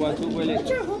أستغفرك وأتوب إليك. What's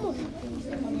your homework?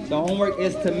 The homework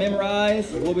is to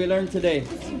memorize what we learned today.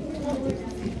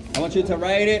 I want you to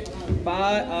write it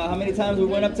how many times we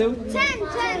went up to?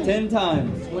 10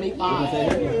 times. 25.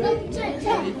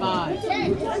 25.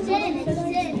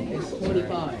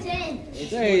 25.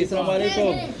 Hey, assalamu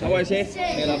alaikum. How are you, Sheikh?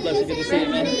 May Allah bless you. Good to see you,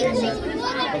 man.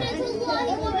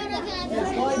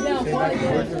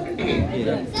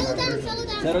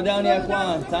 Settle down, ya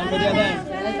Kwan. Time for the adhan.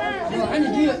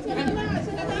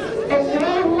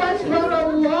 الله أكبر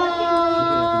الله